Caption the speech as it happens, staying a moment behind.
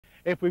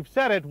If we've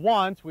said it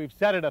once, we've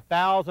said it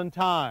 1,000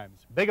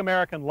 times. Big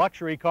American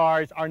luxury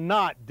cars are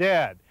not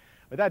dead,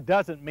 but that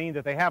doesn't mean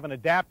that they haven't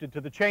adapted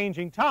to the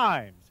changing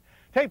times.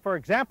 Take, for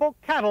example,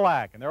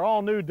 Cadillac and their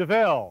all-new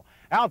DeVille.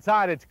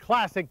 Outside, it's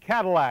classic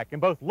Cadillac in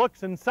both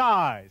looks and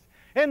size.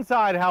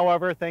 Inside,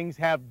 however, things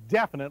have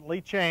definitely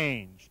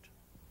changed.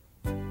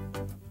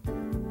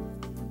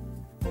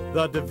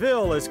 The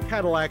DeVille is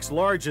Cadillac's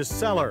largest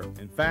seller.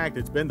 In fact,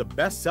 it's been the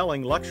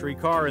best-selling luxury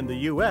car in the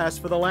U.S.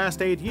 for the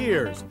last 8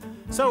 years.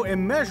 So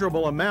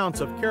immeasurable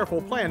amounts of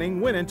careful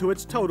planning went into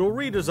its total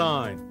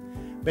redesign.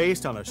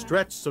 Based on a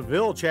stretched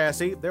Seville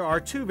chassis, there are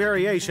 2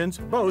 variations,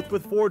 both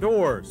with 4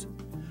 doors.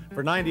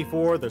 For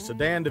 '94, the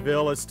sedan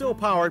DeVille is still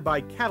powered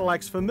by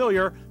Cadillac's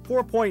familiar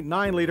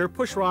 4.9-liter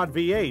pushrod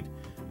V8,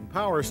 and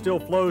power still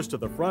flows to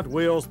the front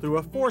wheels through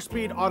a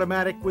 4-speed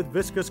automatic with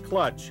viscous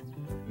clutch.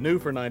 New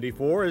for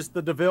 '94 is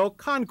the DeVille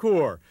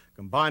Concours,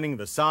 combining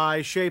the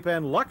size, shape,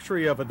 and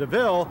luxury of a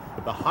DeVille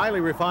with the highly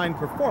refined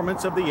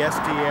performance of the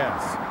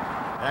STS.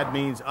 That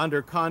means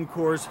under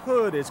Concours's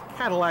hood is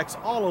Cadillac's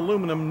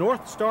all-aluminum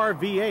North Star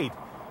V8.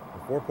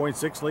 The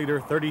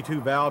 4.6-liter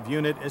 32-valve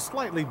unit is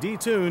slightly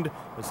detuned,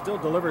 but still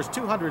delivers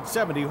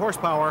 270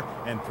 horsepower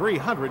and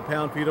 300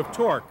 pound-feet of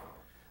torque.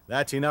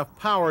 That's enough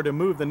power to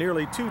move the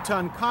nearly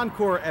 2-ton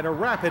Concours at a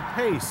rapid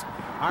pace.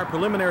 Our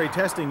preliminary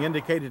testing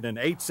indicated an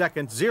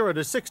 8-second 0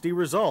 to 60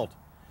 result.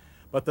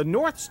 But the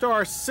North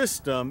Star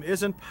system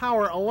isn't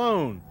power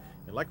alone.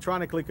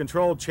 Electronically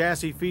controlled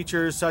chassis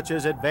features such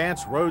as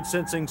advanced road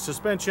sensing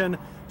suspension,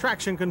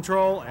 traction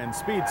control, and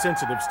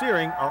speed-sensitive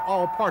steering are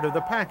all part of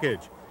the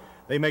package.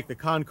 They make the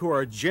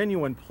Concours a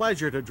genuine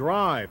pleasure to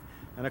drive,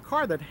 and a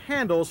car that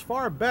handles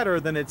far better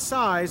than its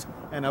size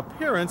and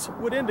appearance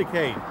would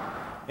indicate.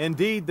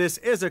 Indeed, this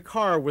is a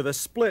car with a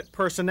split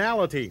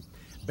personality.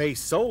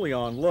 Based solely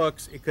on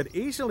looks, it could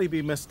easily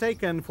be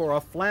mistaken for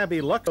a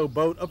flabby Lucko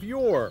boat of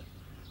yore.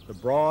 The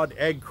broad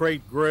egg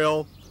crate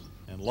grille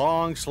and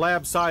long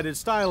slab-sided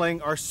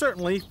styling are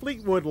certainly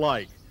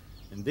Fleetwood-like.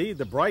 Indeed,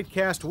 the bright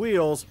cast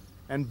wheels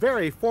and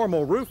very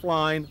formal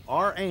roofline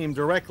are aimed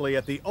directly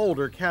at the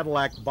older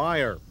Cadillac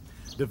buyer.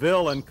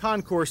 DeVille and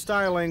Concours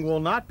styling will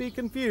not be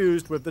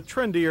confused with the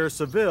trendier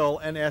Seville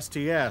and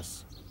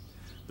STS.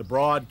 The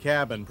broad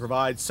cabin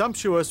provides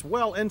sumptuous,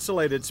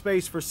 well-insulated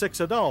space for 6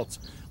 adults.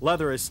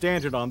 Leather is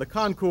standard on the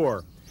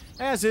Concours,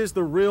 as is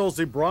the real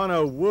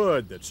Zebrano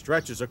wood that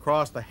stretches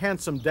across the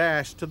handsome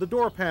dash to the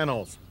door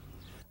panels.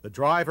 The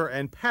driver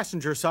and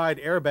passenger side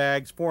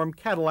airbags form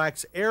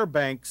Cadillac's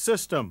AirBank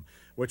system,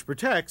 which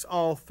protects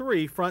all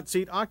 3 front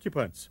seat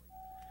occupants.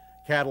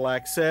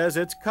 Cadillac says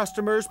its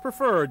customers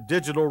prefer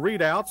digital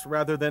readouts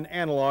rather than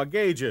analog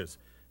gauges,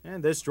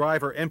 and this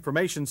driver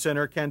information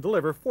center can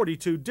deliver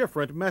 42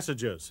 different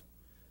messages.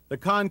 The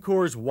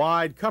Concours's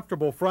wide,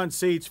 comfortable front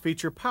seats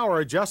feature power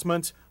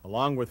adjustments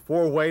along with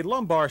 4-way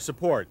lumbar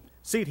support.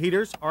 Seat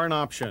heaters are an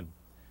option.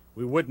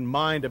 We wouldn't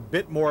mind a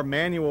bit more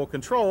manual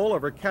control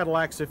over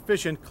Cadillac's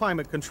efficient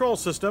climate control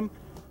system,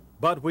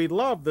 but we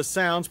love the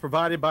sounds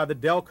provided by the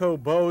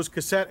Delco Bose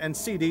cassette and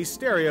CD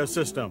stereo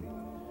system.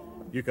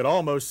 You could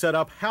almost set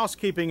up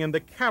housekeeping in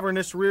the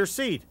cavernous rear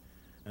seat,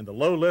 and the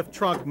low-lift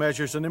trunk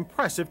measures an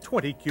impressive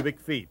 20 cubic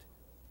feet.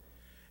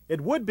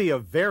 It would be a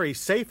very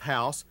safe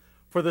house,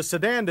 for the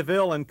sedan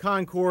DeVille and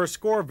Concours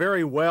score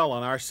very well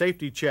on our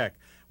safety check,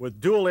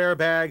 with dual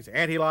airbags,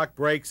 anti-lock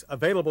brakes,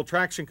 available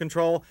traction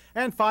control,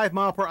 and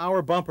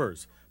 5-mile-per-hour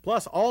bumpers.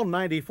 Plus, all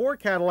 '94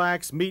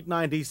 Cadillacs meet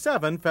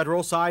 '97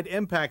 federal side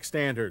impact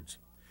standards.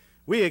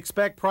 We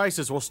expect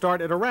prices will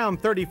start at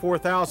around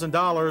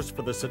 $34,000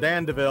 for the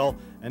sedan DeVille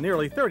and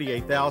nearly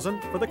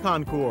 $38,000 for the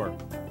Concours.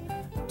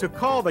 To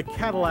call the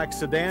Cadillac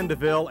sedan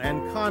DeVille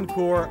and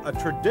Concours a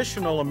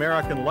traditional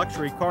American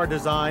luxury car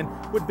design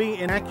would be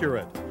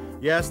inaccurate.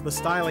 Yes, the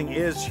styling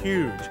is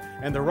huge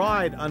and the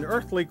ride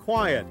unearthly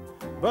quiet,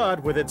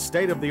 but with its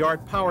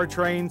state-of-the-art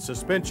powertrain,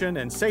 suspension,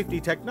 and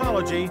safety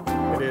technology,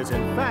 it is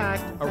in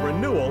fact a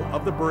renewal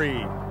of the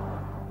breed.